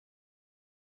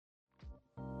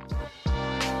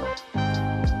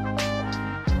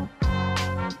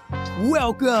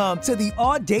Welcome to the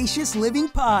Audacious Living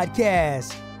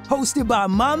Podcast, hosted by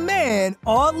my man,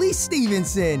 Audley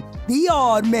Stevenson, the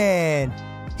Odd Man.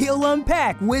 He'll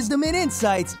unpack wisdom and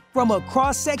insights from a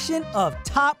cross-section of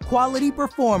top quality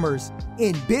performers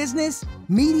in business,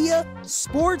 media,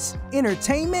 sports,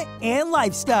 entertainment, and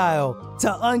lifestyle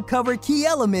to uncover key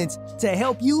elements to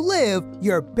help you live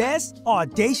your best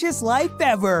audacious life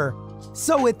ever.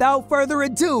 So without further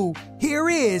ado, here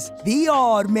is the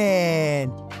Odd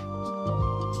Man.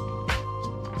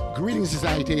 Greetings and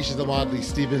salutations, I'm Audley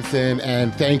Stevenson,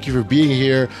 and thank you for being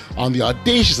here on the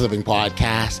Audacious Living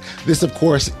Podcast. This, of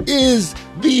course, is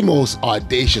the most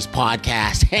audacious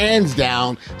podcast, hands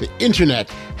down, the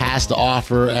internet has to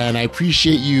offer, and I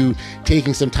appreciate you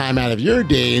taking some time out of your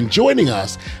day and joining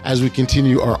us as we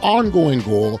continue our ongoing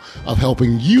goal of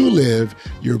helping you live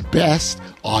your best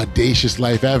audacious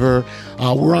life ever.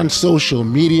 We're on social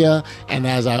media, and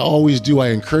as I always do, I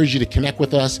encourage you to connect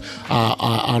with us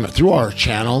through our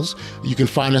channels. You can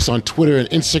find us on Twitter and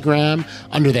Instagram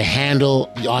under the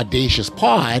handle The Audacious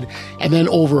Pod, and then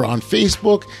over on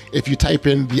Facebook, if you type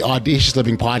in The Audacious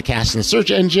Living Podcast in the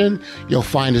search engine, you'll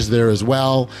find us there as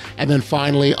well. And then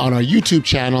finally, on our YouTube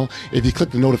channel, if you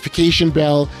click the notification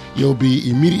bell, you'll be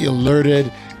immediately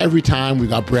alerted every time we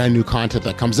got brand new content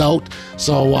that comes out.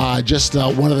 So just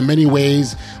one of the many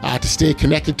ways to stay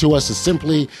connected to us is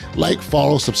simply like,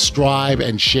 follow, subscribe,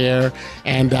 and share.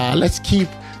 And let's keep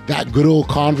that good old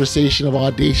conversation of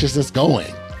audaciousness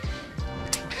going.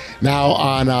 Now,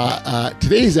 on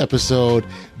today's episode,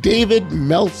 David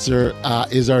Meltzer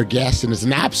is our guest, and it's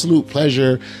an absolute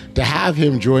pleasure to have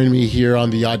him join me here on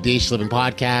the Audacious Living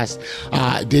Podcast.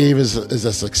 Dave is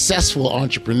a successful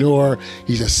entrepreneur.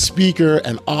 He's a speaker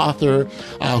and author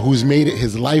who's made it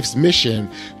his life's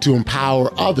mission to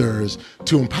empower others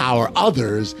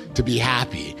to be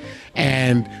happy.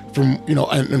 And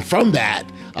from that,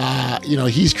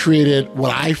 he's created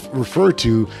what I refer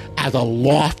to as a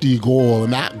lofty goal,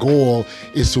 and that goal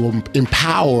is to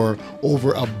empower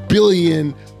over 1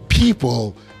 billion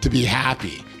people to be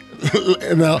happy.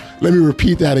 Now, let me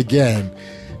repeat that again.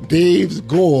 Dave's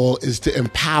goal is to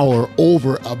empower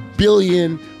over 1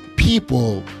 billion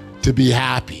people to be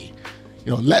happy.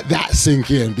 Let that sink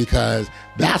in, because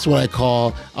that's what I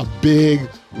call a big,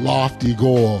 lofty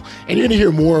goal. And you're going to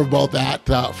hear more about that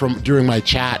during my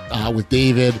chat with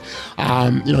David.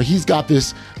 He's got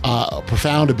this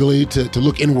profound ability to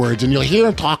look inwards, and you'll hear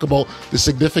him talk about the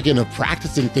significance of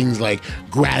practicing things like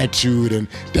gratitude and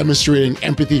demonstrating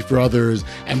empathy for others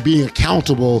and being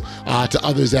accountable to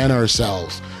others and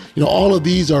ourselves. All of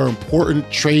these are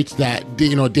important traits that,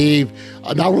 Dave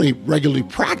not only regularly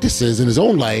practices in his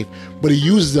own life, but he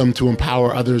uses them to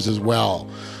empower others as well.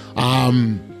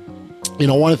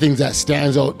 One of the things that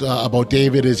stands out about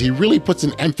David is he really puts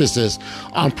an emphasis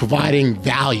on providing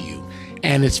value.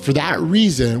 And it's for that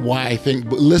reason why I think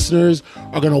listeners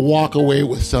are going to walk away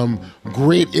with some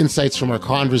great insights from our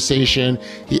conversation.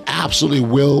 He absolutely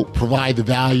will provide the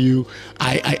value.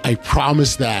 I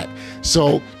promise that.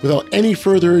 So without any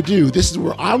further ado, this is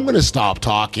where I'm going to stop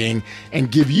talking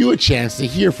and give you a chance to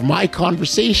hear from my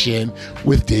conversation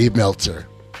with Dave Meltzer.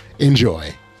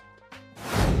 Enjoy.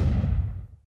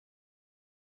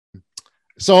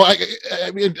 So,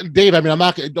 Dave, I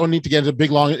don't need to get into a big,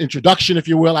 long introduction, if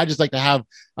you will. I just like to have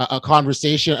a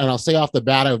conversation, and I'll say off the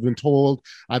bat, I've been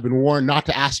warned not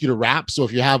to ask you to rap. So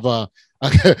if you have a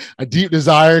deep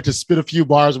desire to spit a few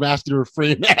bars, I'm asking you to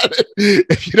refrain that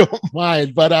if you don't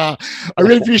mind. But I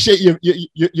really appreciate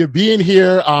you being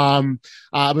here. I'm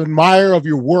an admirer of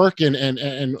your work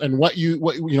and what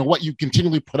you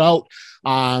continually put out.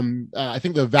 I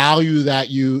think the value that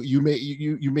you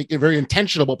make it very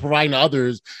intentional about providing to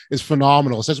others is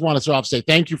phenomenal. So I just want to sort of say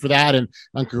thank you for that, and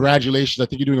congratulations. I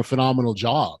think you're doing a phenomenal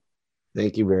job.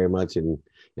 Thank you very much, and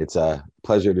it's a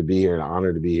pleasure to be here and an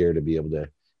honor to be here to be able to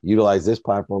utilize this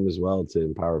platform as well to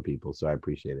empower people. So I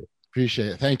appreciate it. Appreciate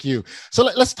it. Thank you. So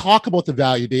let's talk about the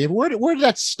value, Dave. Where did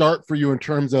that start for you in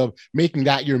terms of making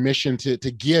that your mission to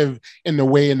give in the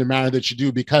way, in the manner that you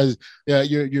do? Because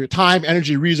your time,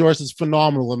 energy, resources,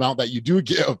 phenomenal amount that you do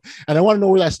give. And I want to know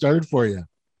where that started for you.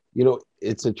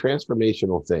 It's a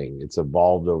transformational thing. It's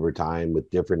evolved over time with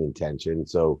different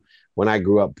intentions. So when I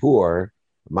grew up poor,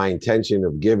 my intention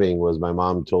of giving was, my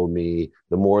mom told me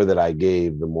the more that I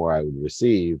gave, the more I would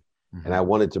receive. Mm-hmm. And I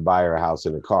wanted to buy her a house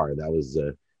and a car. That was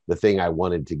the thing I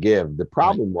wanted to give. The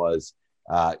problem was,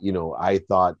 I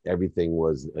thought everything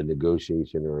was a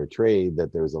negotiation or a trade,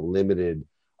 that there's a limited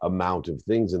amount of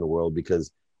things in the world,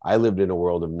 because I lived in a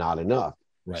world of not enough.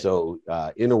 Right. So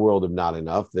in a world of not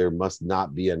enough, there must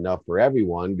not be enough for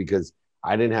everyone, because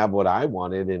I didn't have what I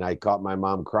wanted. And I caught my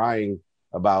mom crying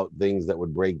about things that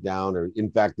would break down. Or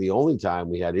in fact, the only time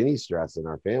we had any stress in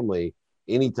our family,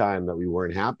 any time that we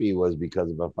weren't happy, was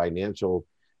because of a financial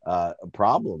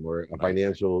problem or a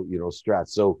financial,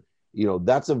 stress. So,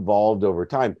 that's evolved over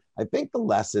time. I think the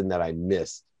lesson that I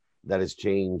missed that has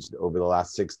changed over the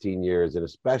last 16 years, and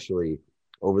especially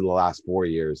over the last 4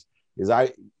 years, is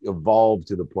I evolved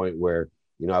to the point where,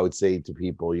 I would say to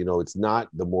people, it's not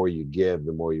the more you give,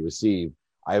 the more you receive.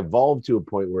 I evolved to a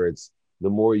point where it's the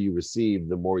more you receive,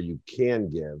 the more you can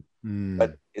give.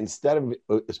 But instead of,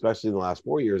 especially in the last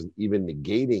 4 years, even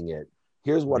negating it,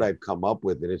 here's what I've come up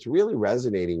with, and it's really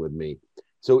resonating with me.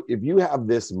 So if you have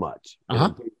this much,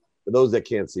 for those that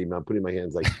can't see me, I'm putting my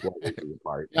hands like 12 inches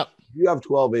apart. Yep. You have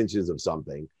 12 inches of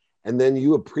something, and then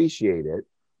you appreciate it.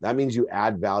 That means you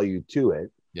add value to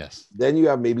it. Yes. Then you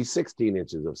have maybe 16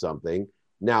 inches of something.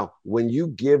 Now, when you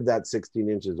give that 16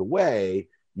 inches away,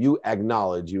 you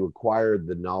acknowledge, you acquired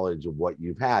the knowledge of what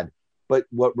you've had. But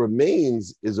what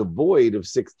remains is a void of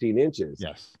 16 inches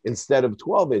instead of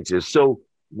 12 inches. So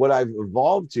what I've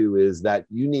evolved to is that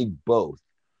you need both.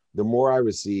 The more I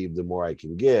receive, the more I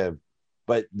can give.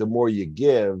 But the more you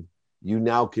give, you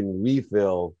now can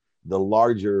refill the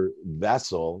larger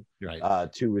vessel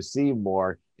to receive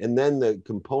more. And then the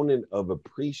component of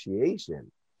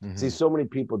appreciation. See, so many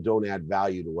people don't add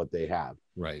value to what they have.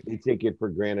 Right. They take it for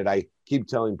granted. I keep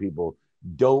telling people,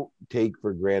 don't take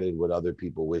for granted what other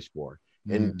people wish for.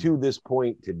 And to this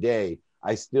point today,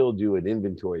 I still do an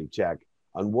inventory check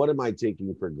on what am I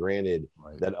taking for granted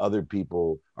that other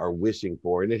people are wishing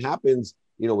for. And it happens,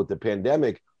 with the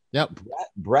pandemic.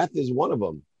 Breath is one of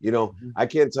them. I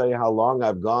can't tell you how long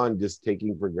I've gone just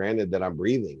taking for granted that I'm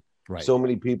breathing. So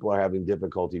many people are having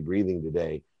difficulty breathing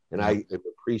today. And I am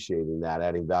appreciating that,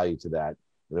 adding value to that.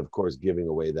 And of course, giving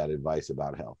away that advice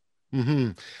about health.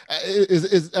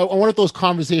 Is one of those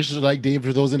conversations like Dave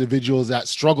for those individuals that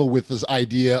struggle with this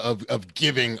idea of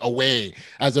giving away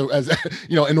as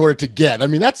in order to get. I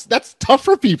mean, that's tough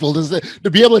for people to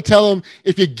be able to tell them,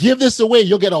 if you give this away,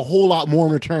 you'll get a whole lot more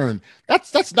in return.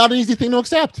 That's not an easy thing to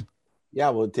accept. Yeah,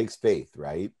 well, it takes faith,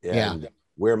 right? And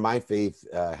where my faith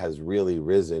has really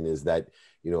risen is that,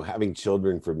 having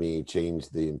children for me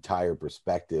changed the entire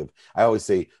perspective. I always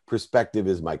say perspective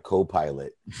is my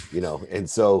co-pilot, and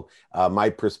so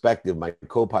my perspective, my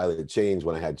co-pilot changed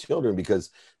when I had children, because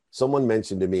someone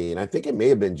mentioned to me, and I think it may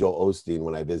have been Joel Osteen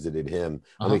when I visited him.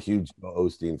 I'm a huge Joel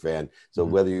Osteen fan. So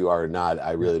whether you are or not,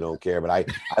 I really don't care, but I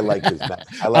like his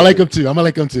message. I like him too. I'm gonna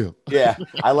like him too. Yeah.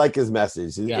 I like his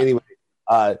message. Anyway,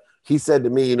 he said to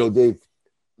me, Dave,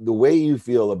 the way you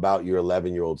feel about your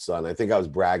 11-year-old son, I think I was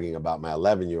bragging about my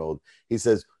 11-year-old. He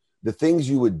says, the things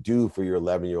you would do for your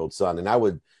 11-year-old son. And I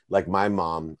would, like my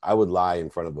mom, I would lie in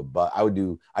front of a bus.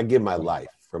 I give my life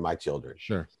for my children.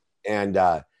 Sure. And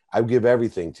I would give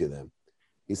everything to them.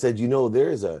 He said,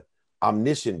 there is a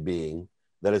omniscient being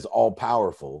that is all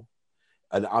powerful,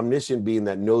 an omniscient being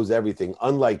that knows everything,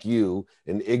 unlike you,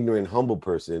 an ignorant, humble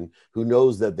person who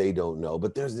knows that they don't know.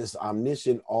 But there's this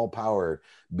omniscient, all power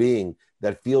being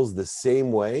that feels the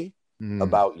same way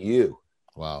about you.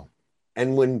 Wow.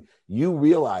 And when you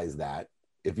realize that,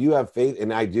 if you have faith,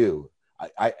 and I do,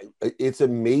 it's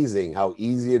amazing how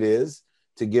easy it is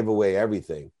to give away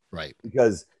everything. Right.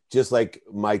 Because just like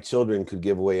my children could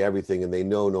give away everything, and they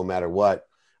know no matter what,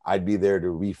 I'd be there to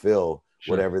refill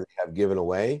whatever they have given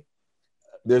away.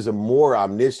 There's a more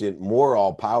omniscient, more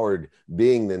all-powered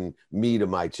being than me to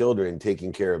my children,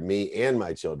 taking care of me and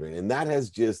my children. And that has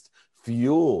just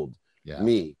fueled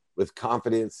me with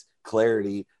confidence,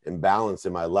 clarity, and balance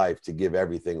in my life to give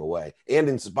everything away, and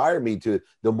inspire me to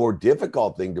the more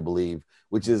difficult thing to believe,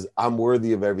 which is I'm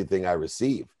worthy of everything I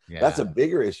receive. That's a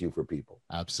bigger issue for people.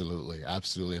 Absolutely.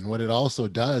 Absolutely. And what it also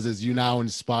does is you now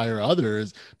inspire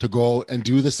others to go and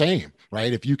do the same,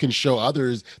 right? If you can show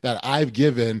others that I've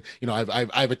given,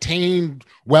 I've attained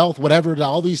wealth, whatever,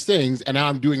 all these things, and now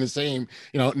I'm doing the same,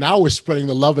 now we're spreading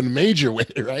the love in a major way,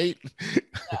 right?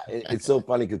 It's so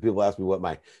funny because people ask me what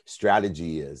my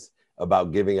strategy is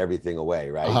about giving everything away,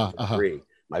 right? For free.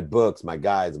 My books, my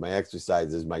guides, my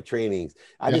exercises, my trainings,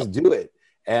 I just do it.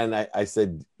 And I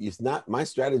said, it's not, my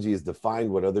strategy is to find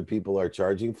what other people are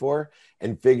charging for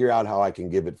and figure out how I can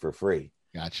give it for free.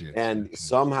 Gotcha. And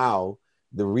somehow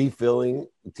the refilling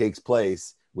takes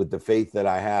place with the faith that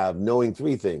I have, knowing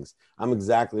three things. I'm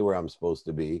exactly where I'm supposed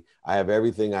to be. I have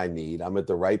everything I need. I'm at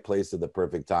the right place at the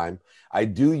perfect time. I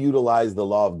do utilize the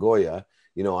law of Goya.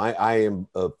 I am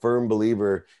a firm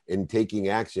believer in taking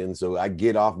action. So I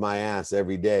get off my ass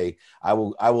every day. I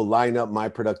will line up my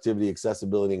productivity,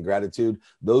 accessibility, and gratitude.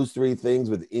 Those three things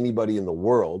with anybody in the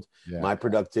world, my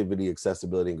productivity,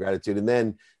 accessibility, and gratitude. And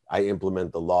then I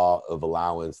implement the law of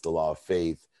allowance, the law of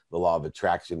faith, the law of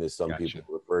attraction, as some Gotcha.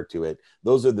 people refer to it.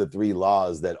 Those are the 3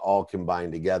 laws that all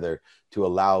combine together to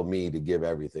allow me to give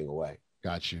everything away.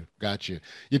 Got you.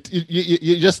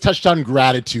 You just touched on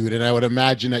gratitude, and I would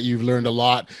imagine that you've learned a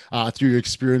lot through your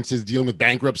experiences dealing with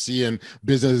bankruptcy and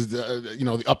business.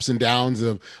 The ups and downs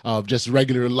of just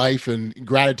regular life, and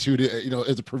gratitude.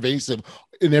 Is a pervasive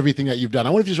in everything that you've done.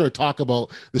 I wonder if you sort of talk about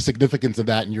the significance of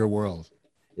that in your world.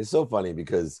 It's so funny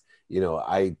because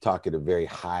I talk at a very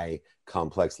high,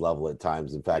 complex level at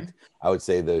times. In fact, I would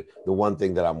say the one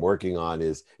thing that I'm working on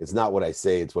is it's not what I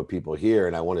say, it's what people hear,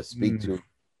 and I want to speak to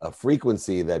a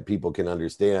frequency that people can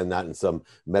understand, not in some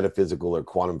metaphysical or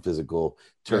quantum physical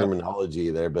terminology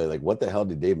there, but like, what the hell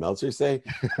did Dave Meltzer say?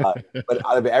 But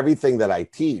out of everything that I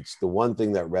teach, the one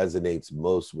thing that resonates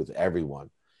most with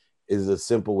everyone is a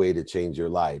simple way to change your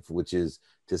life, which is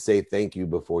to say thank you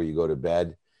before you go to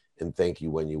bed and thank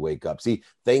you when you wake up. See,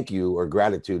 thank you or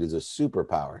gratitude is a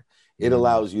superpower. It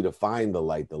allows you to find the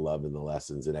light, the love, and the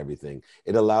lessons and everything.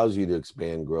 It allows you to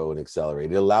expand, grow, and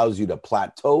accelerate. It allows you to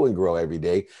plateau and grow every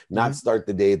day, not start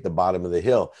the day at the bottom of the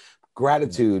hill.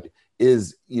 Gratitude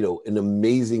is, an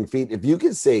amazing feat. If you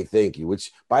can say thank you,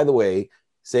 which, by the way,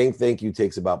 saying thank you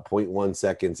takes about 0.1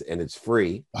 seconds and it's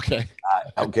free.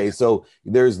 Okay. So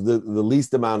there's the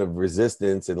least amount of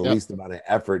resistance and the least amount of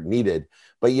effort needed.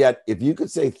 But yet, if you could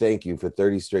say thank you for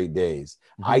 30 straight days,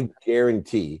 I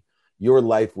guarantee your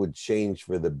life would change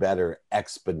for the better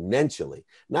exponentially,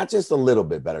 not just a little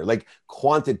bit better, like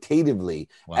quantitatively,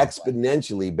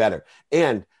 exponentially better.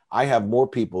 And I have more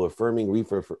people affirming,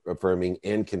 reaffirming,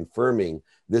 and confirming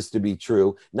this to be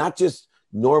true, not just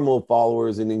normal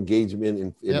followers and engagement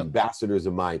and ambassadors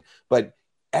of mine, but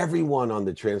everyone on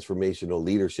the Transformational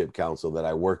Leadership Council that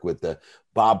I work with, the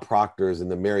Bob Proctors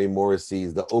and the Mary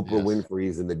Morrisseys, the Oprah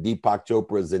Winfreys and the Deepak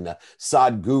Chopras and the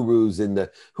Sadhgurus and the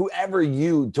whoever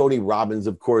Tony Robbins,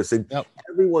 of course, and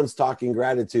everyone's talking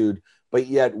gratitude, but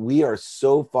yet we are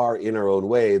so far in our own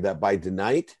way that by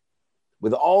tonight,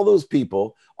 with all those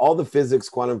people, all the physics,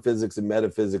 quantum physics, and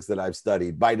metaphysics that I've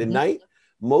studied, by tonight,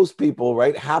 most people,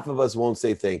 right? Half of us won't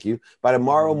say thank you. By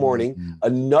tomorrow morning,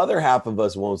 another half of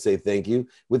us won't say thank you.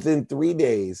 Within 3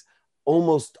 days,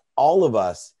 almost all of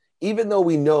us, even though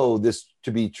we know this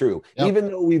to be true, even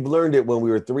though we've learned it when we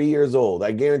were 3 years old,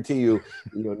 I guarantee you,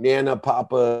 Nana,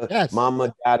 Papa,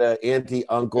 Mama, Dada, Auntie,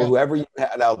 Uncle, whoever you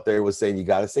had out there was saying, you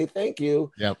got to say thank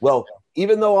you. Well,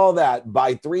 even though all that,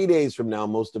 by 3 days from now,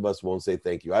 most of us won't say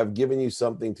thank you. I've given you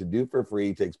something to do for free.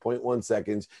 It takes 0.1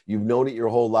 seconds. You've known it your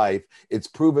whole life. It's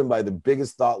proven by the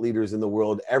biggest thought leaders in the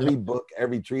world. Every book,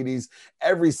 every treatise,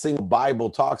 every single Bible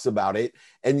talks about it.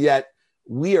 And yet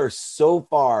we are so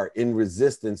far in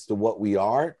resistance to what we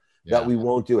are that we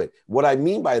won't do it. What I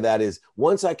mean by that is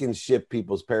once I can shift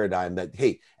people's paradigm that,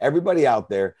 hey, everybody out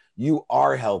there, you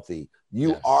are healthy.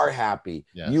 You are happy.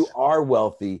 You are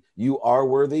wealthy. You are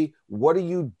worthy. What are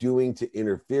you doing to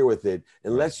interfere with it?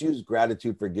 And let's use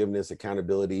gratitude, forgiveness,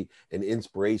 accountability, and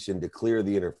inspiration to clear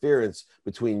the interference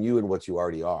between you and what you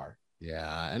already are.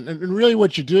 Yeah, and really,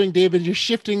 what you're doing, David, you're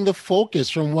shifting the focus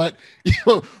from what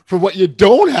you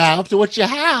don't have to what you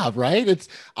have. Right?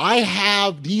 I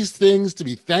have these things to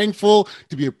be thankful,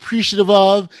 to be appreciative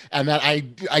of, and that I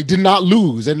did not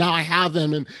lose, and now I have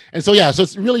them, and so so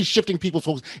it's really shifting people's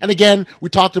focus. And again, we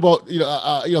talked about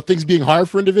things being hard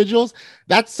for individuals.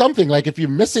 That's something like if you're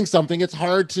missing something, it's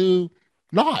hard to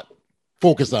not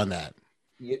focus on that.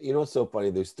 You know what's so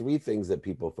funny? There's 3 things that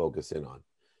people focus in on.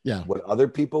 Yeah. What other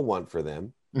people want for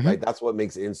them, right? That's what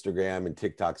makes Instagram and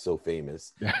TikTok so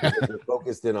famous. They're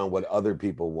focused in on what other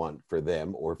people want for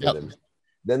them or for them.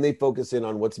 Then they focus in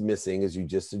on what's missing, as you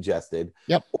just suggested.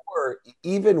 Or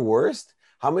even worse,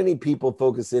 how many people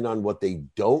focus in on what they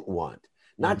don't want?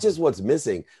 Not just what's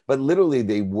missing, but literally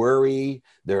they worry,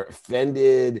 they're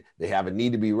offended, they have a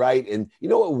need to be right. And you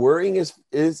know what worrying is?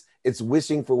 It's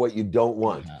wishing for what you don't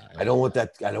want. I don't want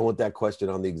that. I don't want that question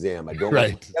on the exam. I don't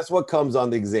want, that's what comes on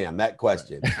the exam, that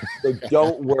question. So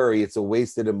don't worry. It's a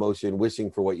wasted emotion, wishing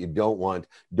for what you don't want.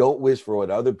 Don't wish for what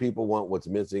other people want, what's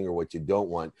missing, or what you don't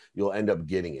want. You'll end up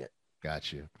getting it.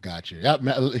 Got you. Yep,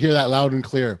 hear that loud and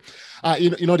clear.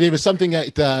 David, something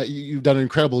that you've done an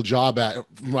incredible job at,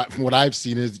 from what I've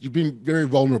seen, is you've been very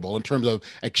vulnerable in terms of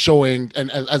like showing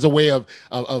and as a way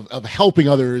of helping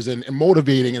others and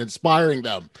motivating and inspiring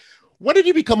them. When did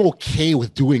you become okay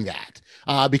with doing that?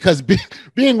 Because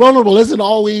being vulnerable isn't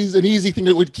always an easy thing.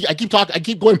 I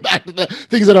keep going back to the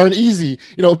things that aren't easy.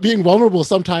 Being vulnerable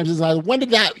sometimes is not. When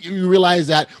did you realize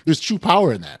that there's true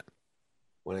power in that?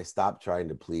 When I stopped trying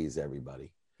to please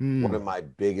everybody. One of my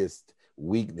biggest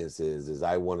weakness is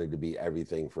I wanted to be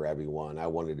everything for everyone. I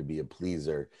wanted to be a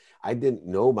pleaser. I didn't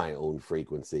know my own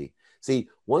frequency. See,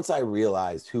 once I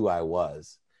realized who I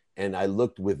was and I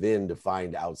looked within to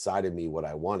find outside of me what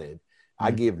I wanted,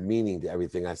 I gave meaning to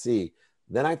everything I see.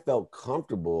 Then I felt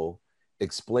comfortable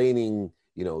explaining,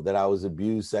 that I was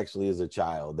abused sexually as a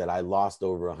child, that I lost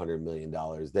over $100 million,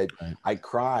 that I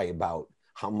cry about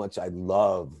how much I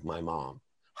love my mom,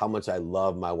 how much I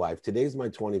love my wife. Today's my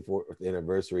 24th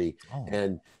anniversary. Oh.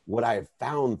 And what I have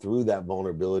found through that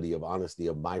vulnerability of honesty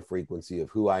of my frequency of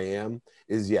who I am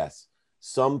is, yes,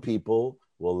 some people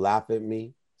will laugh at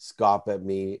me, scoff at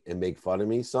me, and make fun of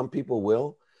me. Some people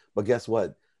will, but guess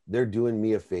what? They're doing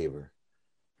me a favor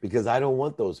because I don't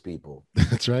want those people.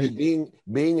 That's right. Being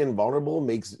invulnerable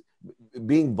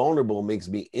being vulnerable makes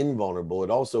me invulnerable. It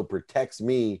also protects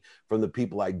me from the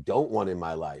people I don't want in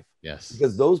my life. Yes.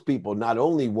 Because those people not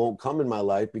only won't come in my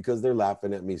life because they're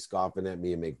laughing at me, scoffing at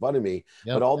me, and make fun of me,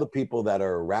 but all the people that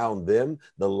are around them,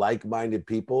 the like-minded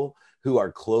people who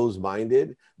are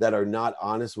closed-minded, that are not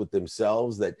honest with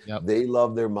themselves, that they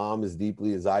love their mom as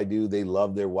deeply as I do, they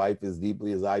love their wife as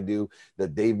deeply as I do,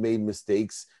 that they've made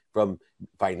mistakes, from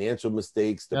financial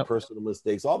mistakes to personal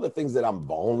mistakes, all the things that I'm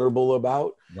vulnerable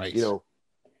about,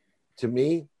 to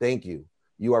me, thank you.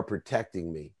 You are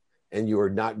protecting me, and you are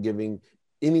not giving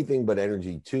anything but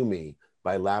energy to me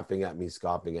by laughing at me,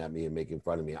 scoffing at me, and making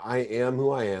fun of me. I am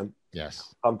who I am.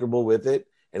 Yes. I'm comfortable with it,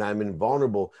 and I'm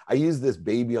invulnerable. I use this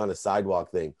baby on a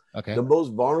sidewalk thing. Okay. The most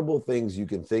vulnerable things you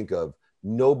can think of,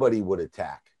 nobody would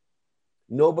attack.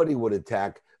 Nobody would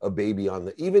attack a baby on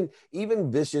the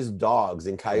even vicious dogs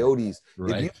and coyotes.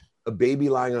 Right. If you a baby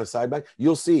lying on a sidewalk,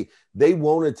 you'll see they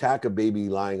won't attack a baby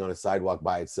lying on a sidewalk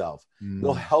by itself.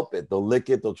 They'll help it. They'll lick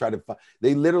it. They'll try to.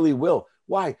 They literally will.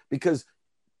 Why? Because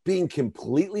being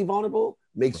completely vulnerable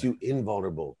makes you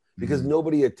invulnerable. Because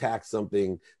nobody attacks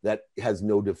something that has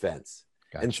no defense.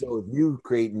 Gotcha. And so if you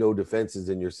create no defenses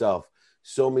in yourself,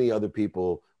 so many other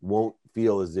people won't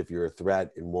feel as if you're a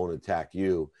threat and won't attack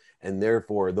you. And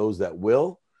therefore, those that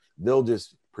will, they'll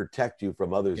just protect you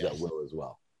from others that will as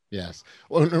well. Yes.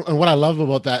 And what I love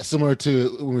about that, similar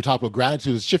to when we talk about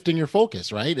gratitude, is shifting your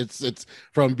focus, right? It's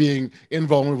from being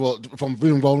vulnerable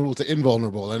to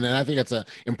invulnerable. And I think that's an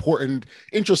important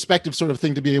introspective sort of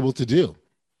thing to be able to do.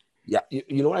 Yeah.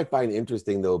 You know what I find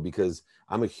interesting, though, because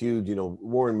I'm a huge,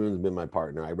 Warren Moon's been my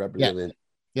partner. I represented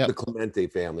the Clemente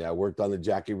family. I worked on the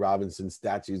Jackie Robinson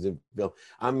statues and film.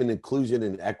 I'm an inclusion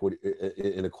and equity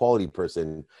and equality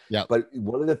person. Yeah. But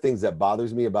one of the things that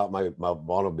bothers me about my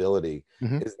vulnerability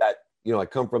is that, I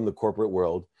come from the corporate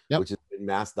world, which has been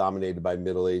mass dominated by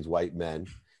middle-aged white men.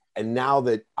 And now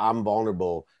that I'm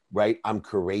vulnerable, right, I'm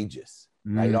courageous.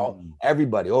 Right.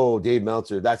 Everybody, Dave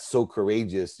Meltzer, that's so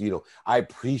courageous. I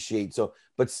appreciate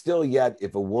but still yet,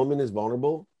 if a woman is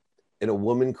vulnerable and a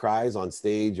woman cries on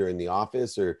stage or in the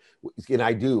office and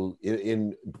I do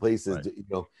in places,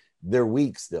 they're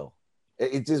weak still.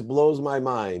 It just blows my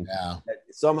mind. Yeah. That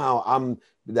somehow I'm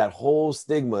that whole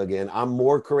stigma again. I'm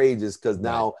more courageous because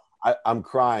now I'm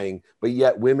crying, but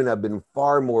yet women have been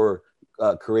far more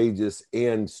courageous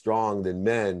and strong than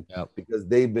men because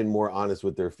they've been more honest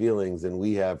with their feelings than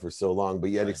we have for so long. But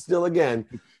yet it's still, again,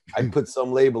 I put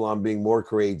some label on being more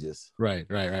courageous. Right.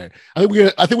 I think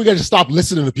we got to stop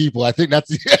listening to people. I think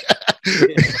that's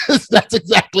that's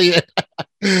exactly it.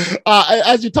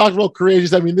 As you talked about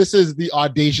courageous, I mean, this is the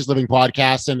Audacious Living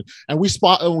podcast, and we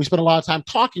spent a lot of time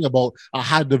talking about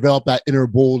how to develop that inner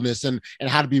boldness and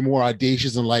how to be more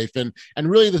audacious in life. And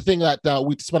really the thing that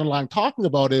we spent a lot of time talking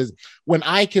about is when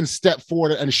I can step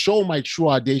forward and show my true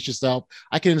audacious self,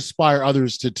 I can inspire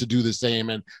others to do the same.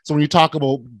 And so when you talk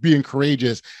about being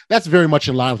courageous, that's very much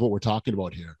in line with what we're talking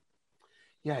about here.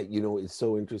 Yeah, it's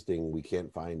so interesting. We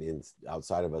can't find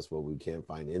outside of us what we can't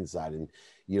find inside. And,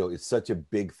 it's such a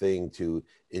big thing to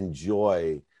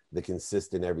enjoy the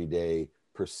consistent, everyday,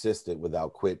 persistent,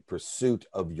 without quit pursuit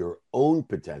of your own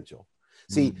potential.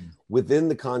 See, within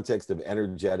the context of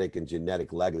energetic and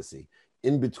genetic legacy,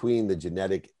 in between the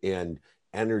genetic and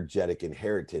energetic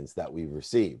inheritance that we've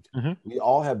received, we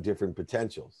all have different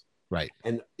potentials. Right.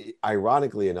 And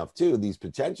ironically enough, too, these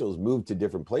potentials moved to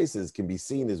different places can be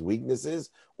seen as weaknesses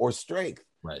or strength,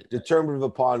 determined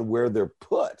upon where they're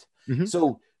put.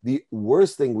 So the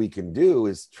worst thing we can do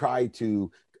is try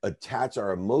to attach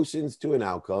our emotions to an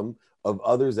outcome of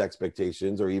others'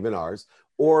 expectations or even ours,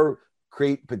 or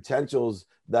create potentials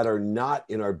that are not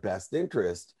in our best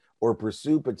interest or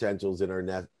pursue potentials in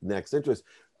our next interest.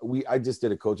 I just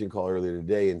did a coaching call earlier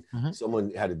today, and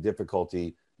someone had a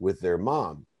difficulty with their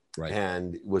mom. Right.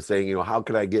 And was saying, how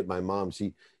can I get my mom?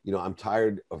 She, I'm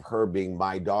tired of her being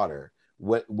my daughter.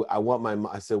 What I want my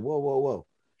mom. I said, whoa.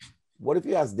 What if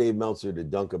you ask Dave Meltzer to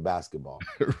dunk a basketball?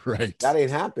 Right. That ain't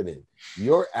happening.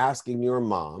 You're asking your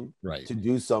mom Right. to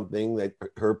do something that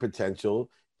her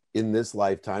potential in this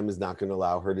lifetime is not going to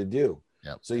allow her to do.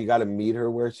 Yep. So you got to meet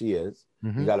her where she is.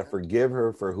 You got to forgive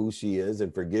her for who she is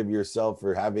and forgive yourself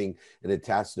for having an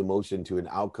attached emotion to an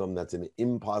outcome that's an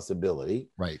impossibility.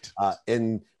 Right.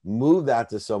 And move that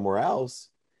to somewhere else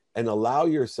and allow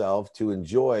yourself to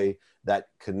enjoy that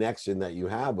connection that you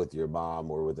have with your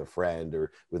mom or with a friend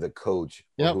or with a coach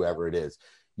or whoever it is.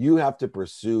 You have to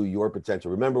pursue your potential.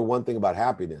 Remember one thing about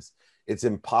happiness, it's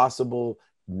impossible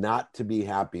not to be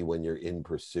happy when you're in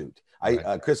pursuit.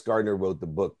 Chris Gardner wrote the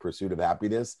book Pursuit of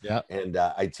Happiness, and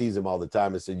I tease him all the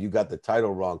time. I said, you got the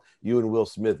title wrong. You and Will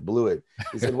Smith blew it.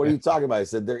 He said, what are you talking about? I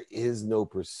said, there is no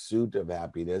pursuit of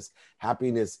happiness.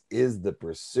 Happiness is the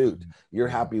pursuit. You're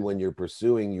happy when you're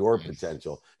pursuing your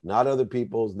potential, not other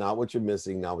people's, not what you're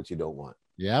missing, not what you don't want.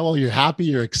 Yeah, well, you're happy,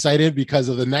 you're excited because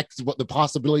of the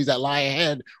possibilities that lie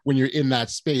ahead when you're in that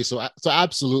space. So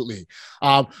absolutely. Dave,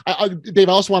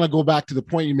 I also want to go back to the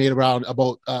point you made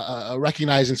about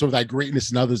recognizing sort of that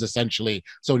greatness in others, essentially.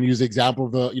 So when you use the example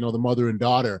of the mother and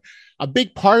daughter, a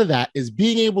big part of that is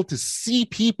being able to see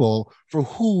people for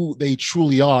who they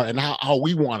truly are and how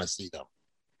we want to see them.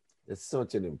 It's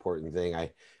such an important thing.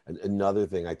 Another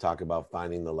thing I talk about,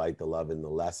 finding the light, the love, and the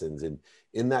lessons. And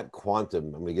in that quantum,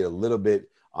 I'm going to get a little bit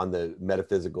on the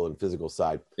metaphysical and physical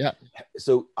side. Yeah.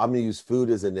 So I'm going to use food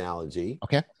as an analogy.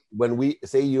 Okay. When we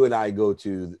say you and I go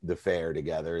to the fair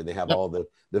together and they have all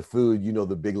the food,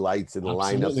 the big lights and the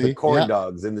lineups, the corn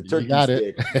dogs and the turkey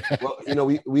stick. Well,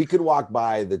 we could walk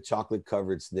by the chocolate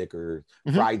covered Snicker,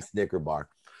 fried Snicker bar.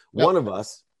 Yep. One of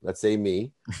us, let's say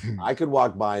me, I could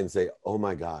walk by and say, oh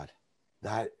my God,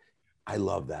 I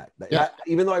love that.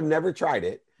 Even though I've never tried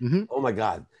it. Oh my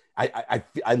God.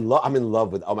 I'm in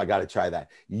love with, oh my God, to try that.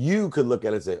 You could look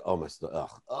at it and say, oh my,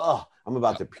 I'm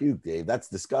about to puke, Dave. That's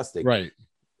disgusting. Right.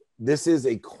 This is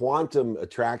a quantum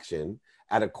attraction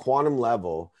at a quantum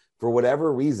level for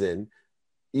whatever reason,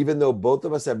 even though both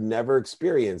of us have never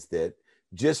experienced it,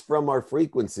 just from our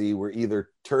frequency, we're either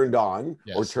turned on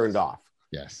or turned off.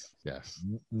 Yes. Yes.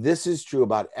 This is true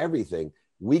about everything.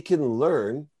 We can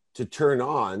learn to turn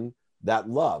on that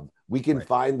love. We can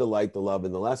find the light, the love,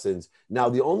 and the lessons. Now,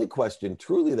 the only question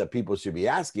truly that people should be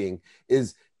asking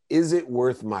is it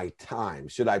worth my time?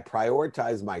 Should I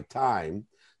prioritize my time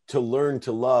to learn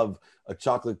to love a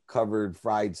chocolate covered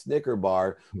fried Snicker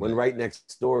bar when right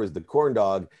next door is the corn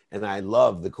dog and I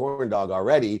love the corn dog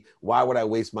already? Why would I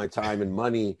waste my time and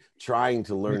money trying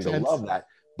to learn to love that?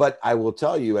 But I will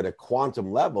tell you, at a quantum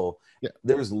level,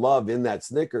 there's love in that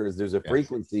Snickers. There's a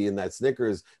frequency in that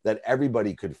Snickers that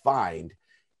everybody could find.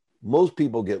 Most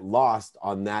people get lost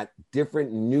on that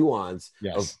different nuance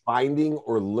of finding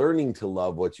or learning to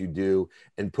love what you do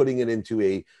and putting it into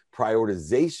a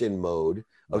prioritization mode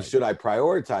of should I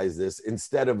prioritize this,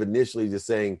 instead of initially just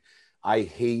saying, I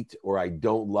hate or I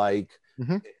don't like.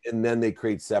 And then they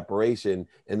create separation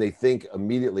and they think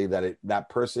immediately that that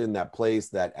person, that place,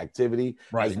 that activity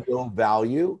has no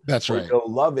value. That's right. No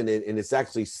love in it. And it's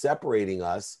actually separating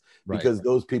us because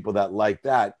those people that like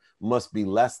that must be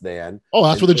less than. Oh,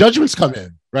 that's where the judgments come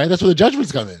in, right? That's where the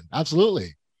judgments come in.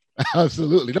 Absolutely.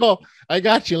 Absolutely. No, I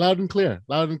got you loud and clear.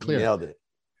 Loud and clear. Nailed it.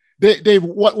 Dave,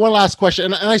 one last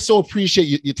question, and I so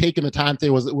appreciate you taking the time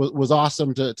today. Was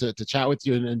awesome to chat with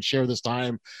you and share this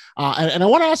time. And I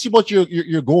want to ask you about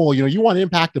your goal. You want to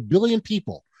impact 1 billion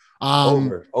people.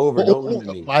 Over. Don't limit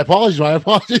me. My apologies. I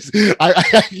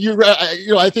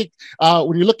think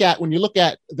when you look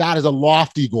at that as a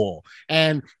lofty goal,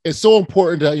 and it's so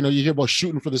important to, you hear about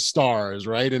shooting for the stars,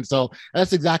 right? And so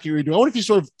that's exactly what you're doing. I wonder if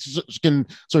you can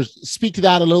speak to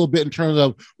that a little bit in terms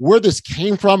of where this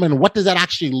came from and what does that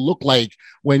actually look like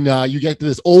when you get to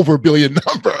this over 1 billion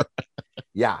number.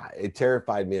 Yeah, it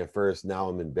terrified me at first. Now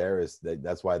I'm embarrassed.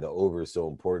 That's why the over is so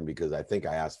important, because I think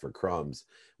I asked for crumbs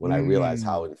when I realized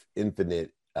how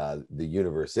infinite the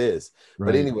universe is. Right.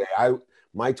 But anyway,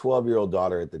 my 12-year-old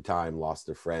daughter at the time lost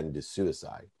a friend to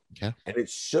suicide. Okay. And it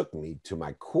shook me to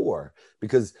my core,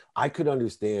 because I could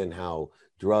understand how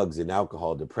drugs and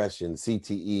alcohol, depression,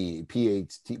 CTE,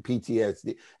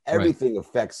 PTSD, everything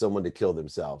affects someone to kill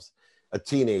themselves. A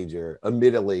teenager, a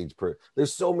middle-aged person.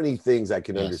 There's so many things I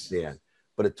can understand.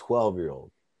 But a 12-year-old,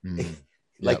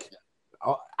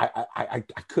 I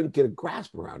couldn't get a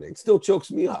grasp around it. It still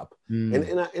chokes me up.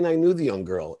 And I knew the young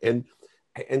girl. And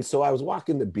so I was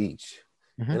walking the beach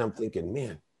and I'm thinking,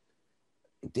 man,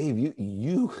 Dave,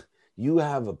 you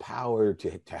have a power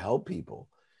to help people.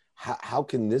 how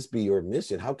can this be your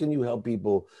mission? How can you help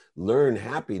people learn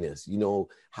happiness? You know,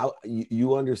 how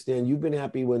you understand you've been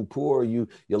happy when poor, you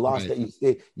lost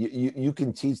that, you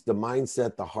can teach the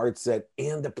mindset, the heart set,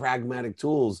 and the pragmatic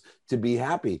tools to be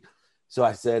happy. So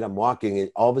I said, I'm walking,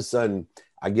 and all of a sudden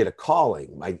I get a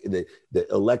calling. The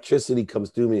electricity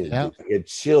comes through me, and it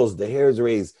chills, the hairs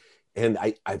raise. And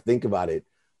I think about it.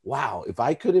 Wow, if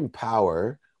I could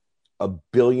empower 1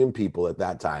 billion people at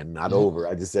that time, not over,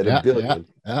 I just said 1 billion,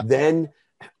 then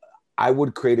I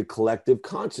would create a collective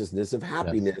consciousness of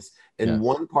happiness. And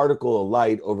one particle of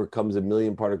light overcomes 1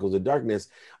 million particles of darkness.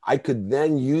 I could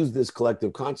then use this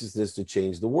collective consciousness to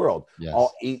change the world,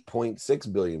 all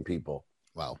 8.6 billion people.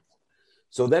 Wow.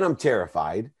 So then I'm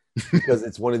terrified because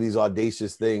it's one of these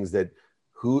audacious things that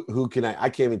who can I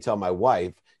can't even tell my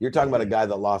wife. You're talking about a guy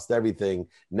that lost everything.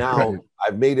 Now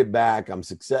I've made it back. I'm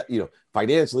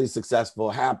financially successful,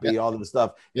 happy, all this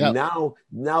stuff. And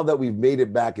now that we've made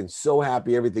it back and so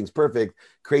happy, everything's perfect.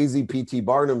 Crazy PT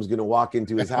Barnum's going to walk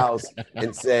into his house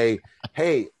and say,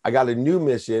 "Hey, I got a new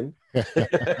mission."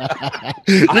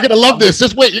 You're going to love this.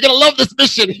 Just wait. You're going to love this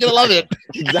mission. You're going to love it.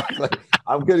 Exactly.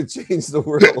 I'm going to change the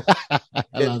world. I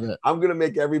love it. I'm going to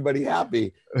make everybody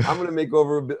happy. I'm going to make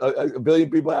over a billion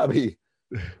people happy.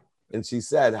 And she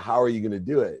said, "How are you going to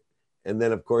do it?" And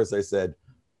then, of course, I said,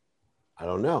 "I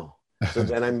don't know." So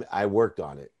then I worked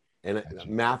on it. And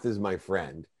math is my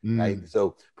friend, right?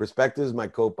 So perspective is my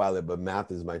co-pilot, but math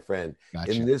is my friend.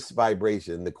 In this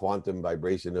vibration, the quantum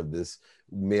vibration of this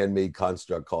man-made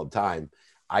construct called time,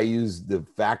 I use the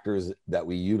factors that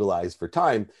we utilize for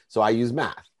time. So I use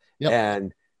math.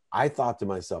 And I thought to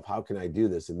myself, how can I do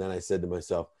this? And then I said to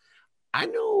myself, I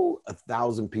know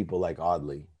 1,000 people like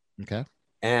Audley. Okay.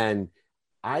 And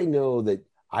I know that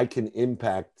I can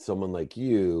impact someone like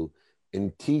you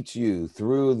and teach you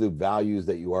through the values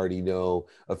that you already know,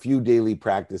 a few daily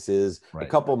practices, a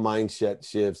couple mindset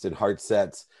shifts and heart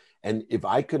sets. And if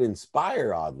I could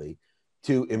inspire Audley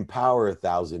to empower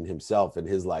 1,000 himself in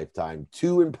his lifetime,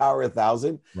 to empower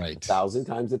 1,000, 1,000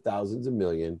 times 1,000's a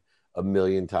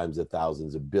million times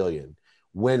 1,000's a billion.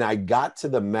 When I got to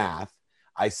the math,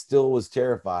 I still was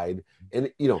terrified.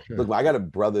 And, look, I got a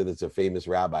brother that's a famous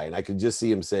rabbi, and I could just see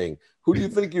him saying, "Who do you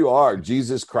think you are,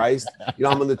 Jesus Christ?"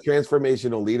 I'm on the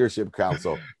Transformational Leadership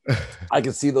Council. I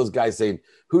can see those guys saying,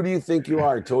 "Who do you think you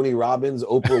are, Tony Robbins,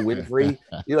 Oprah Winfrey?"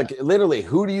 You're like, literally,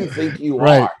 who do you think you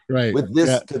are? With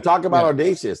this, to talk about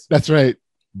audacious. That's right.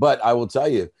 But I will tell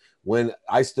you, when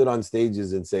I stood on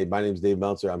stages and say, "My name is Dave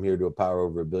Meltzer, I'm here to empower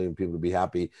over 1 billion people to be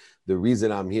happy. The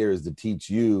reason I'm here is to teach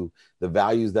you the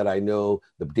values that I know,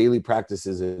 the daily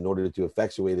practices in order to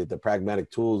effectuate it, the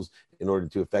pragmatic tools in order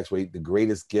to effectuate the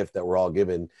greatest gift that we're all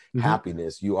given,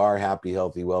 happiness. You are happy,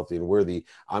 healthy, wealthy, and worthy.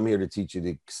 I'm here to teach you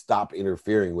to stop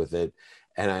interfering with it."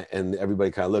 And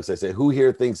everybody kind of looks. I say, "Who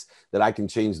here thinks that I can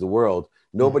change the world?"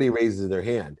 Nobody raises their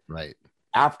hand. Right.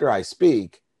 After I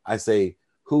speak, I say,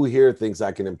 "Who here thinks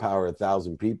I can empower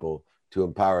 1,000 people to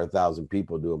empower 1,000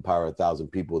 people to empower 1,000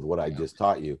 people with what I just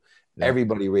taught you?"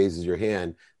 Everybody raises your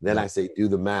hand. Then I say, "Do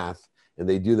the math." And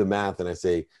they do the math. And I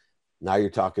say, "Now you're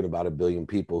talking about 1 billion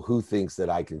people. Who thinks that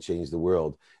I can change the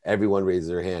world?" Everyone raises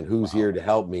their hand. "Who's here to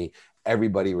help me?"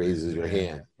 Everybody raises your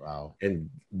hand. Wow. And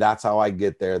that's how I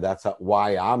get there. That's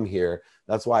why I'm here.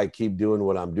 That's why I keep doing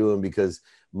what I'm doing, because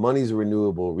money's a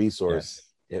renewable resource.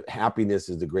 Happiness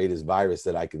is the greatest virus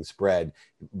that I can spread.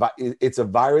 But it's a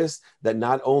virus that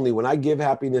not only when I give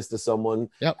happiness to someone,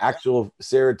 actual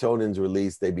serotonin's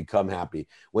released, they become happy.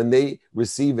 When they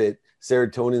receive it,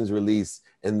 serotonin's released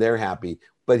and they're happy.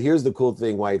 But here's the cool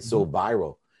thing why it's so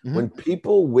viral. When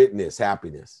people witness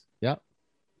happiness,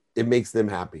 it makes them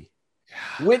happy.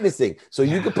 Witnessing. So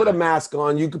you could put a mask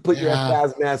on, you could put your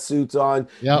hazmat suits on.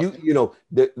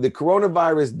 The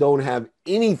coronavirus don't have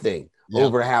anything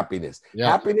over happiness.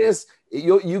 Happiness,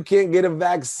 you can't get a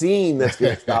vaccine that's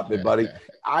going to stop it, buddy.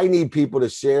 I need people to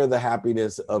share the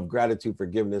happiness of gratitude,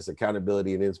 forgiveness,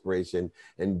 accountability, and inspiration,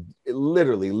 and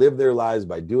literally live their lives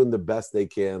by doing the best they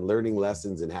can, learning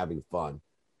lessons, and having fun.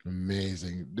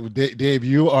 Amazing. Dave,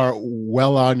 you are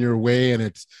well on your way, and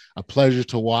it's a pleasure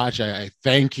to watch. I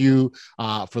thank you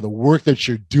for the work that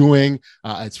you're doing.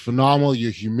 It's phenomenal. Your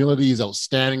humility is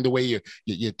outstanding. The way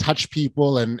you touch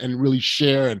people and really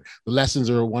share, and the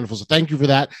lessons are wonderful. So thank you for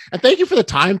that. And thank you for the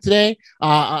time today.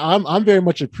 I'm very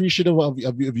much appreciative of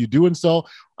you doing so.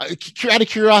 Out of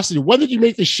curiosity, when did you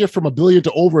make the shift from 1 billion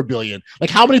to over 1 billion? Like,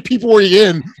 how many people were you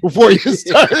in before you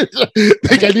started?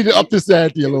 Like, I need to up this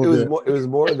ante a little bit. It was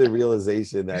more the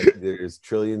realization that there's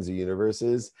trillions of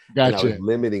universes. Gotcha. And I was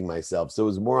limiting myself. So it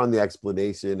was more on the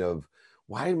explanation of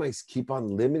why am I keep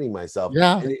on limiting myself?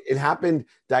 Yeah. And it happened.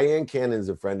 Diane Cannon's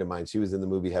a friend of mine. She was in the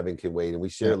movie Heaven Can Wait, and we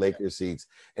share Lakers seats.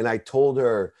 And I told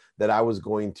her that I was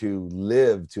going to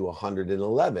live to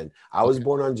 111. I was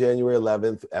born on January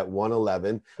 11th at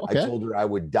 111. I told her I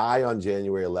would die on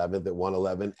January 11th at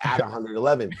 111 at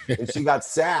 111. And she got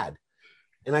sad.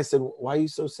 And I said, why are you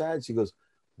so sad? She goes,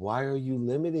 why are you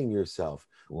limiting yourself?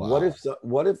 Wow.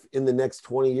 What if in the next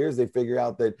 20 years they figure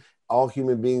out that all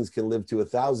human beings can live to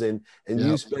 1,000, and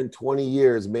you spend 20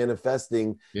 years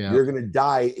manifesting, you're going to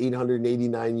die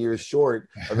 889 years short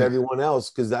of everyone else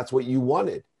because that's what you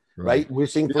wanted, right?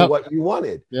 Wishing for what you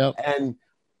wanted. And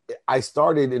I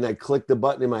started and I clicked the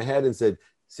button in my head and said,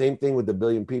 same thing with the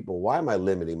billion people. Why am I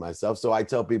limiting myself? So I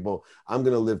tell people I'm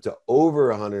going to live to over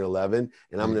 111,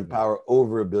 and I'm going to empower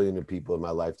over 1 billion of people in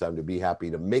my lifetime to be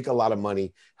happy, to make a lot of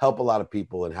money, help a lot of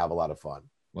people, and have a lot of fun.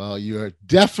 Well, you're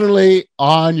definitely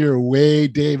on your way,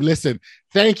 Dave. Listen,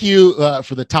 thank you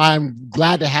for the time.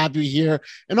 Glad to have you here,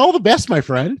 and all the best, my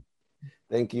friend.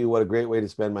 Thank you. What a great way to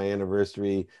spend my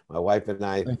anniversary. My wife and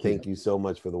I thank you so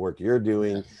much for the work you're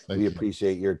doing. We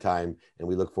appreciate your time, and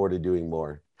we look forward to doing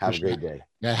more. Have a great day.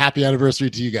 Yeah, happy anniversary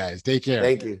to you guys. Take care.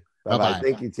 Thank you. Bye-bye.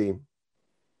 Thank you, team.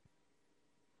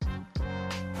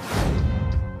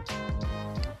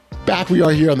 Back we are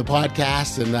here on the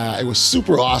podcast, and it was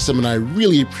super awesome, and I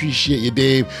really appreciate you,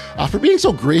 Dave, for being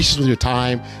so gracious with your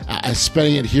time and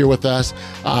spending it here with us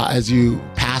as you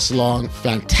pass along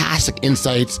fantastic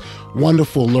insights,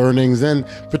 wonderful learnings, and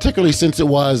particularly since it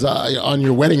was on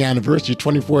your wedding anniversary,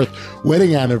 24th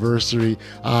wedding anniversary.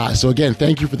 So again,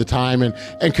 thank you for the time,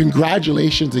 and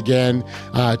congratulations again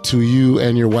to you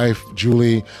and your wife,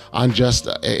 Julie, on just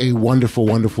a wonderful,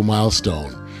 wonderful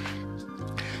milestone.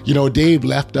 You know, Dave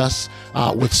left us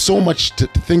with so much to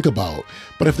think about,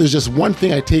 but if there's just one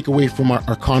thing I take away from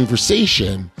our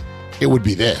conversation, it would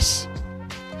be this.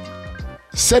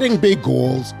 Setting big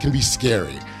goals can be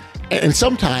scary. And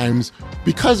sometimes,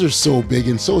 because they're so big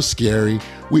and so scary,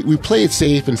 we play it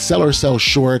safe and sell ourselves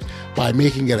short by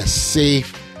making it a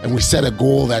safe, and we set a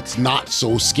goal that's not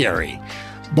so scary.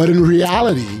 But in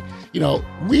reality, you know,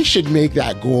 we should make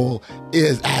that goal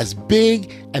as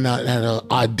big and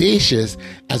audacious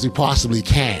as we possibly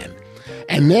can.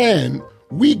 And then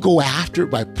we go after it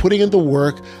by putting in the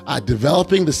work,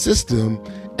 developing the system,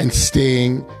 and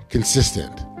staying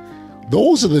consistent.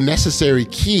 Those are the necessary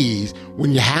keys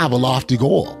when you have a lofty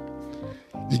goal.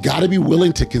 You got to be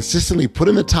willing to consistently put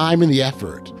in the time and the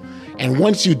effort. And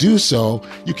once you do so,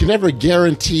 you can never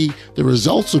guarantee the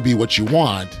results will be what you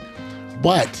want,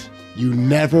 but you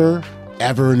never,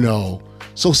 ever know.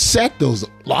 So set those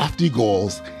lofty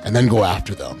goals and then go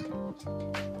after them.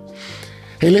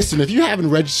 Hey, listen, if you haven't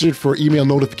registered for email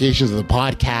notifications of the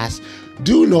podcast,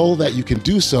 do know that you can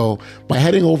do so by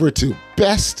heading over to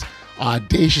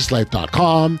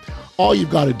bestaudaciouslife.com. All you've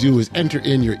got to do is enter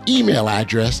in your email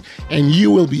address, and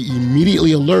you will be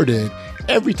immediately alerted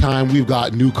every time we've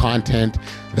got new content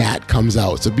that comes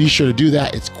out. So be sure to do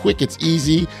that. It's quick, it's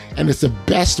easy, and it's the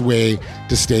best way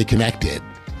to stay connected.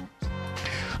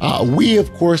 We,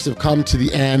 of course, have come to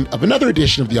the end of another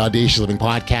edition of the Audacious Living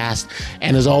Podcast.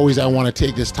 And as always, I want to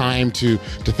take this time to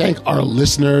thank our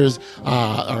listeners,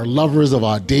 our lovers of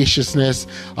audaciousness.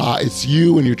 It's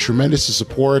you and your tremendous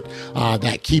support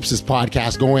that keeps this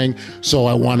podcast going. So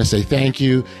I want to say thank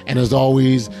you. And as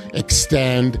always,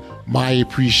 extend my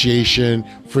appreciation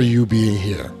for you being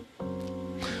here.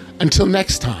 Until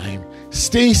next time,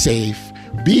 stay safe,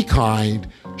 be kind,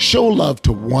 show love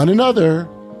to one another,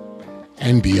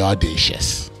 and be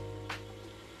audacious.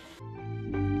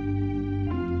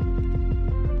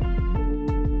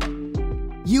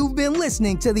 You've been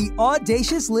listening to the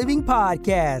Audacious Living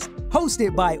Podcast,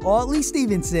 hosted by Audley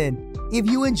Stevenson. If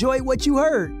you enjoyed what you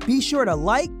heard, be sure to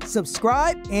like,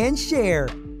 subscribe, and share.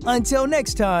 Until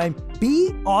next time,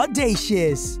 be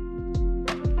audacious.